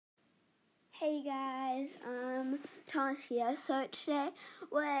Hey guys, Thomas here. So today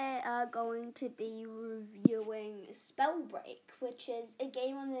we're going to be reviewing Spellbreak, which is a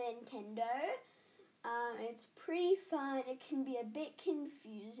game on the Nintendo. It's pretty fun. It can be a bit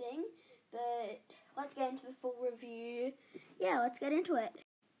confusing, but let's get into the full review. Yeah, let's get into it.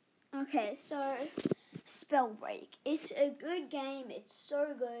 Okay, so Spellbreak. It's a good game. It's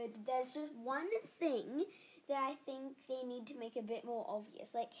so good. There's just one thing that I think they need to make a bit more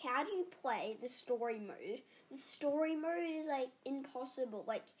obvious. Like, how do you play the story mode? The story mode is, impossible.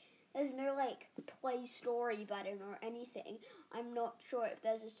 There's no, play story button or anything. I'm not sure if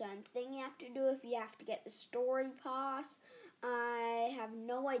there's a certain thing you have to do, if you have to get the story pass. I have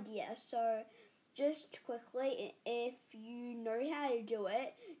no idea. So, just quickly, if you know how to do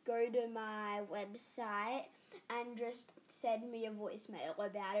it, go to my website and just send me a voicemail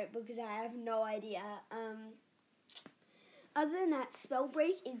about it because I have no idea. Other than that,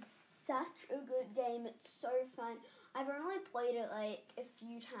 Spellbreak is such a good game. It's so fun. I've only played it a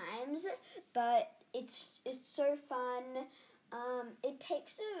few times, but it's so fun. It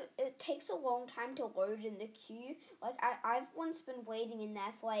takes a long time to load in the queue. I've once been waiting in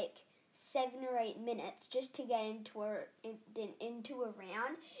there for 7 or 8 minutes just to get into a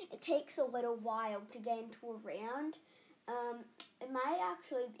round. It takes a little while to get into a round. It might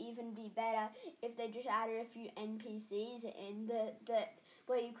actually even be better if they just added a few NPCs in that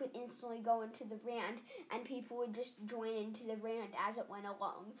where you could instantly go into the round and people would just join into the round as it went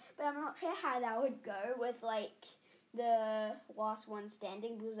along. But I'm not sure how that would go with the last one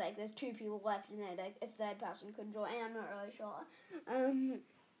standing because there's 2 people left and then a third person could join. I'm not really sure.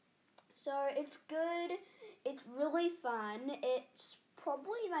 So it's good. It's really fun. It's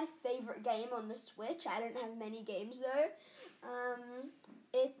probably my favorite game on the Switch. I don't have many games though.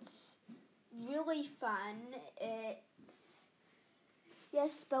 It's really fun.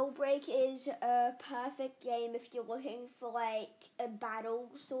 Spellbreak is a perfect game if you're looking for a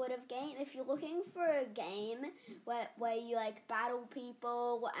battle sort of game. If you're looking for a game where you battle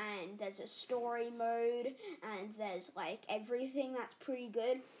people and there's a story mode and there's everything, that's pretty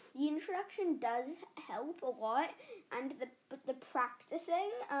good. The introduction does help a lot, and the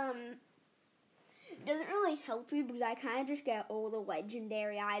practicing doesn't really help you because I kind of just get all the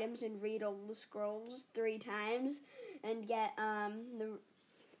legendary items and read all the scrolls 3 times and get my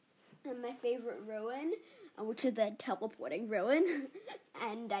favorite ruin, which is the teleporting ruin,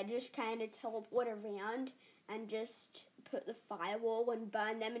 and I just kind of teleport around and just put the firewall and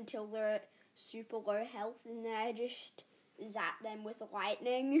burn them until they're at super low health, and then I just zap them with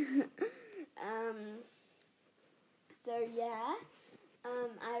lightning.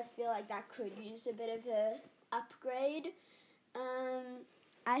 I feel like that could use a bit of a upgrade.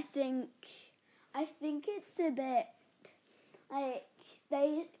 I think it's a bit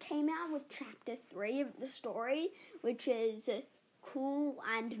they came out with chapter 3 of the story, which is cool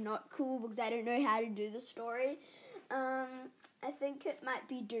and not cool because I don't know how to do the story. I think it might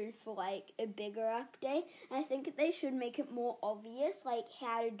be due for a bigger update, and I think they should make it more obvious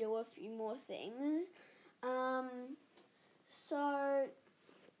how to do a few more things.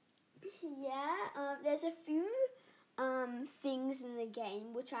 There's a few things in the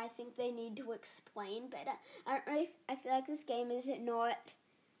game which I think they need to explain better. I feel like this game is not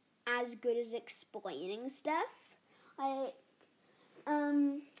as good as explaining stuff.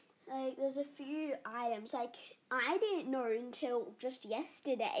 There's a few items, I didn't know until just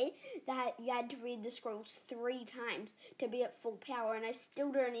yesterday that you had to read the scrolls 3 times to be at full power, and I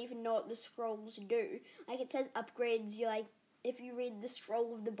still don't even know what the scrolls do. It says upgrades you, if you read the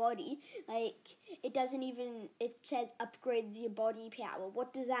scroll of the body, it says upgrades your body power.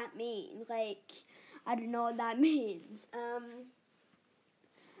 What does that mean? I don't know what that means.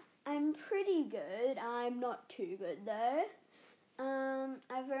 I'm pretty good. I'm not too good, though.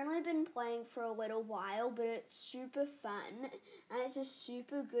 I've only been playing for a little while, but it's super fun, and it's a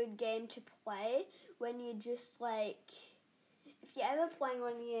super good game to play when you just, if you're ever playing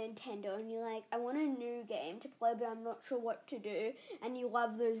on your Nintendo and you're I want a new game to play, but I'm not sure what to do, and you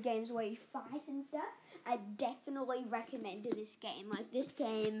love those games where you fight and stuff, I definitely recommend this game. This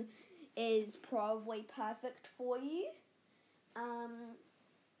game is probably perfect for you.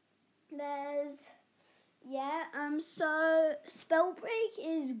 So Spellbreak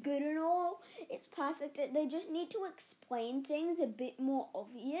is good and all. It's perfect. They just need to explain things a bit more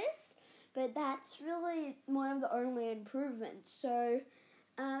obvious, but that's really one of the only improvements. So,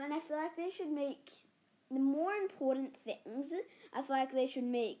 and I feel like they should make the more important things. I feel like they should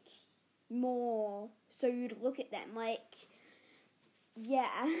make more so you'd look at them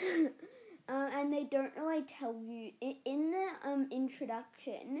and they don't really tell you in the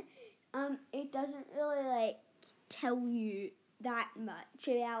introduction. it doesn't really, like, tell you that much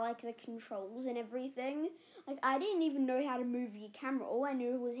about, like, the controls and everything. Like, I didn't even know how to move your camera. All I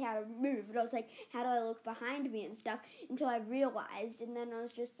knew was how to move. And I was like, how do I look behind me and stuff? Until I realized, and then I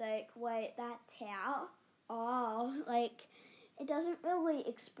was just like, wait, that's how? Oh, like, it doesn't really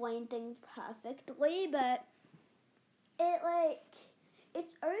explain things perfectly, but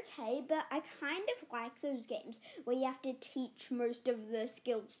it's okay, but I kind of like those games where you have to teach most of the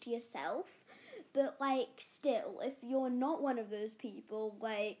skills to yourself. But, like, still, if you're not one of those people,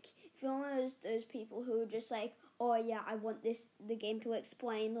 like, if you're one of those people who are just like, oh, yeah, I want the game to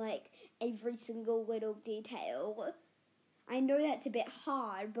explain, like, every single little detail. I know that's a bit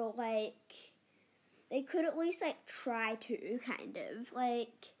hard, but, like, they could at least, like, try to, kind of.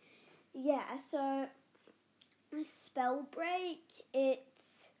 Like, yeah, so with Spellbreak,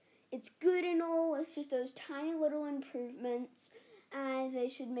 it's good and all. It's just those tiny little improvements, and they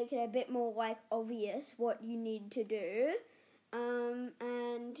should make it a bit more, like, obvious what you need to do.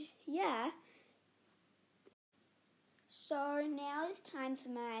 And yeah. So now it's time for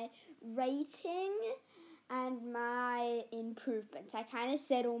my rating and my improvements. I kind of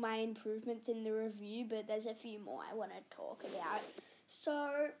said all my improvements in the review, but there's a few more I want to talk about.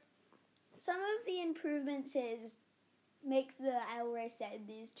 So some of the improvements is I already said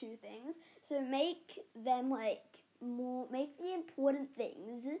these two things. So make them, like, make the important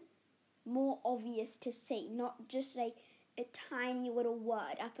things more obvious to see, not just, like, a tiny little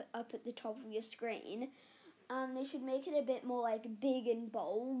word up at the top of your screen. They should make it a bit more, like, big and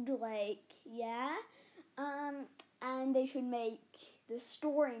bold, like, yeah. And they should make the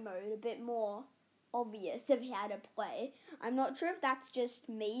story mode a bit more obvious of how to play. I'm not sure if that's just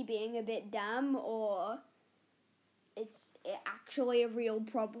me being a bit dumb or it's actually a real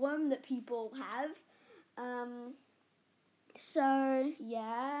problem that people have. So,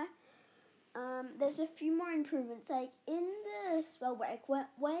 yeah. There's a few more improvements. Like, in the Spellbreak,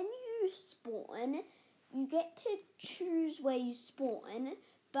 when you spawn, you get to choose where you spawn,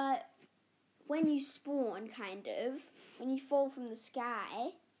 but when you spawn, when you fall from the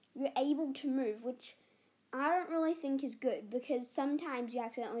sky, you're able to move, which I don't really think is good, because sometimes you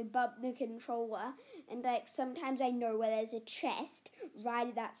accidentally bump the controller, and, like, sometimes I know where there's a chest right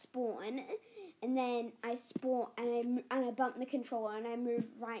at that spawn, and then I spawn, and I bump the controller, and I move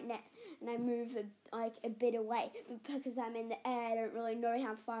and I move a bit away, but because I'm in the air, I don't really know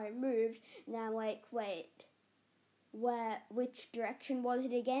how far I moved, and I'm like, wait, which direction was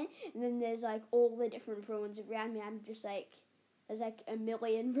it again? And then there's, like, all the different ruins around me. I'm just like, there's, like, a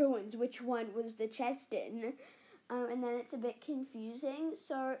million ruins. Which one was the chest in? And then it's a bit confusing.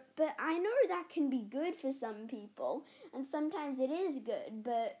 So, but I know that can be good for some people, and sometimes it is good,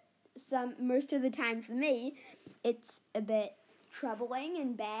 but most of the time for me, it's a bit troubling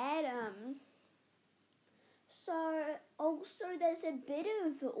and bad. So, also, there's a bit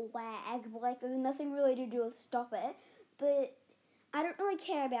of lag, like, there's nothing really to do with stop it, but I don't really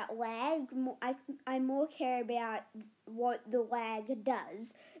care about lag. I more care about what the lag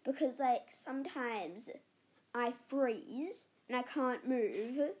does, because, like, sometimes I freeze and I can't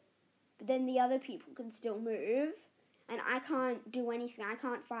move, but then the other people can still move, and I can't do anything. I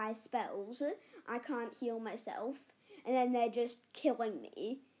can't fire spells, I can't heal myself, and then they're just killing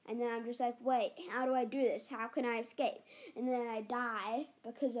me. And then I'm just like, wait, how do I do this? How can I escape? And then I die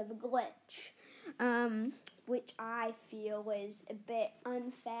because of a glitch, which I feel is a bit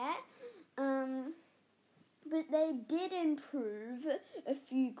unfair. But they did improve a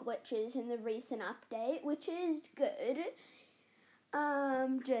few glitches in the recent update, which is good. I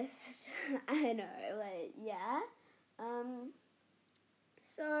know, like, yeah.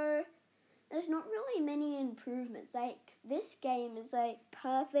 So there's not really many improvements. Like, this game is, like,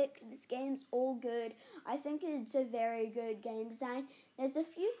 perfect. This game's all good. I think it's a very good game design. There's a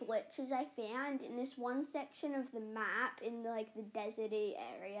few glitches I found in this one section of the map in, like, the deserty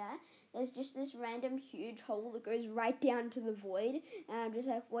area. There's just this random huge hole that goes right down to the void, and I'm just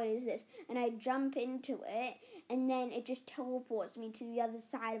like, what is this? And I jump into it, and then it just teleports me to the other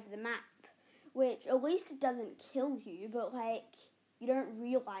side of the map, which, at least it doesn't kill you, but, like, you don't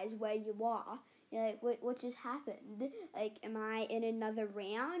realize where you are. You're like, what just happened? Like, am I in another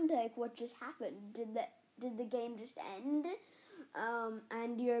round? Like, what just happened? Did the game just end?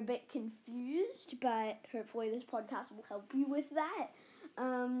 And you're a bit confused, but hopefully this podcast will help you with that.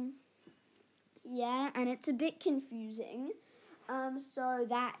 Yeah, and it's a bit confusing. So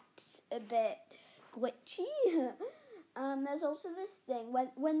that's a bit glitchy. There's also this thing,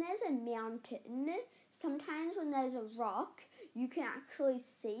 when there's a mountain, sometimes when there's a rock, you can actually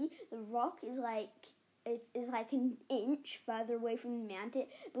see the rock is, like, is like an inch further away from the mountain,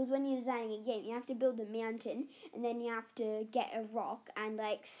 because when you're designing a game, you have to build a mountain, and then you have to get a rock and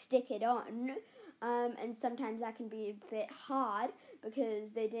like stick it on. And sometimes that can be a bit hard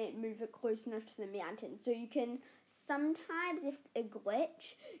because they didn't move it close enough to the mountain. So you can sometimes, if a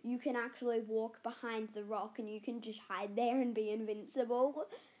glitch, you can actually walk behind the rock and you can just hide there and be invincible.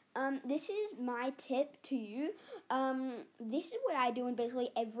 This is my tip to you. This is what I do in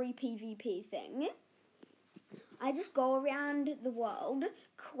basically every PvP thing. I just go around the world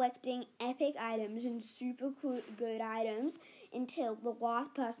collecting epic items and super good items until the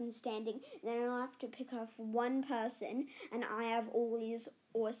last person standing. Then I'll have to pick off one person, and I have all these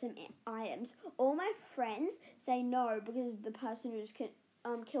awesome items. All my friends say no because the person who's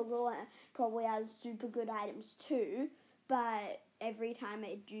killed all probably has super good items too. But every time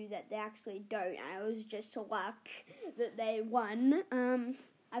I do that, they actually don't. I was just luck that they won.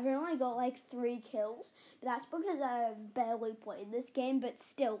 I've only got like 3 kills, but that's because I've barely played this game, but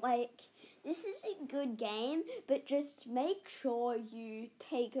still, like, this is a good game, but just make sure you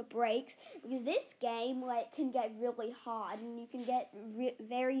take breaks, because this game, like, can get really hard, and you can get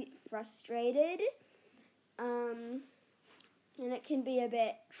very frustrated, and it can be a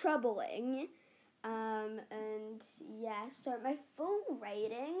bit troubling, and yeah, so my full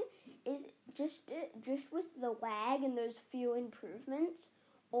rating is just with the lag and those few improvements,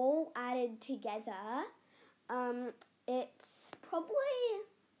 all added together, it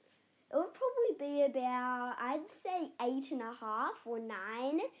would probably be about, I'd say 8.5 or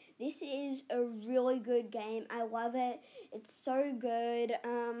 9. This is a really good game. I love it. It's so good.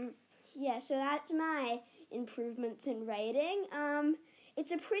 Yeah, so that's my improvements in rating.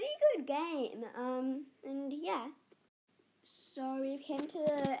 It's a pretty good game. And yeah. So we came to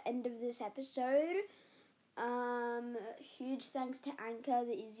the end of this episode. Huge thanks to Anchor,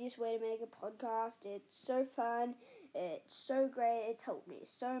 the easiest way to make a podcast. It's so fun, it's so great, it's helped me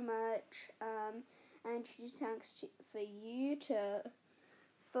so much, and huge thanks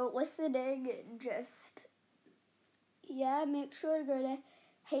for listening. Just, yeah, make sure to go to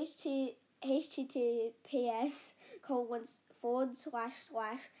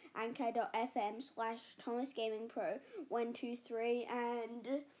https://anchor.fm/thomasgamingpro123,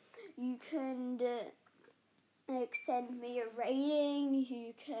 and you can send me a rating,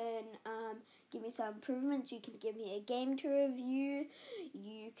 you can give me some improvements, you can give me a game to review,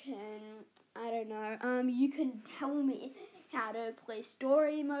 you can, you can tell me how to play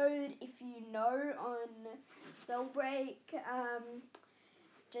story mode if you know on spellbreak,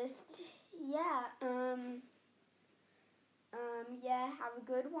 have a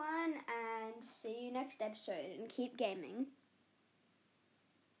good one, and see you next episode, and keep gaming.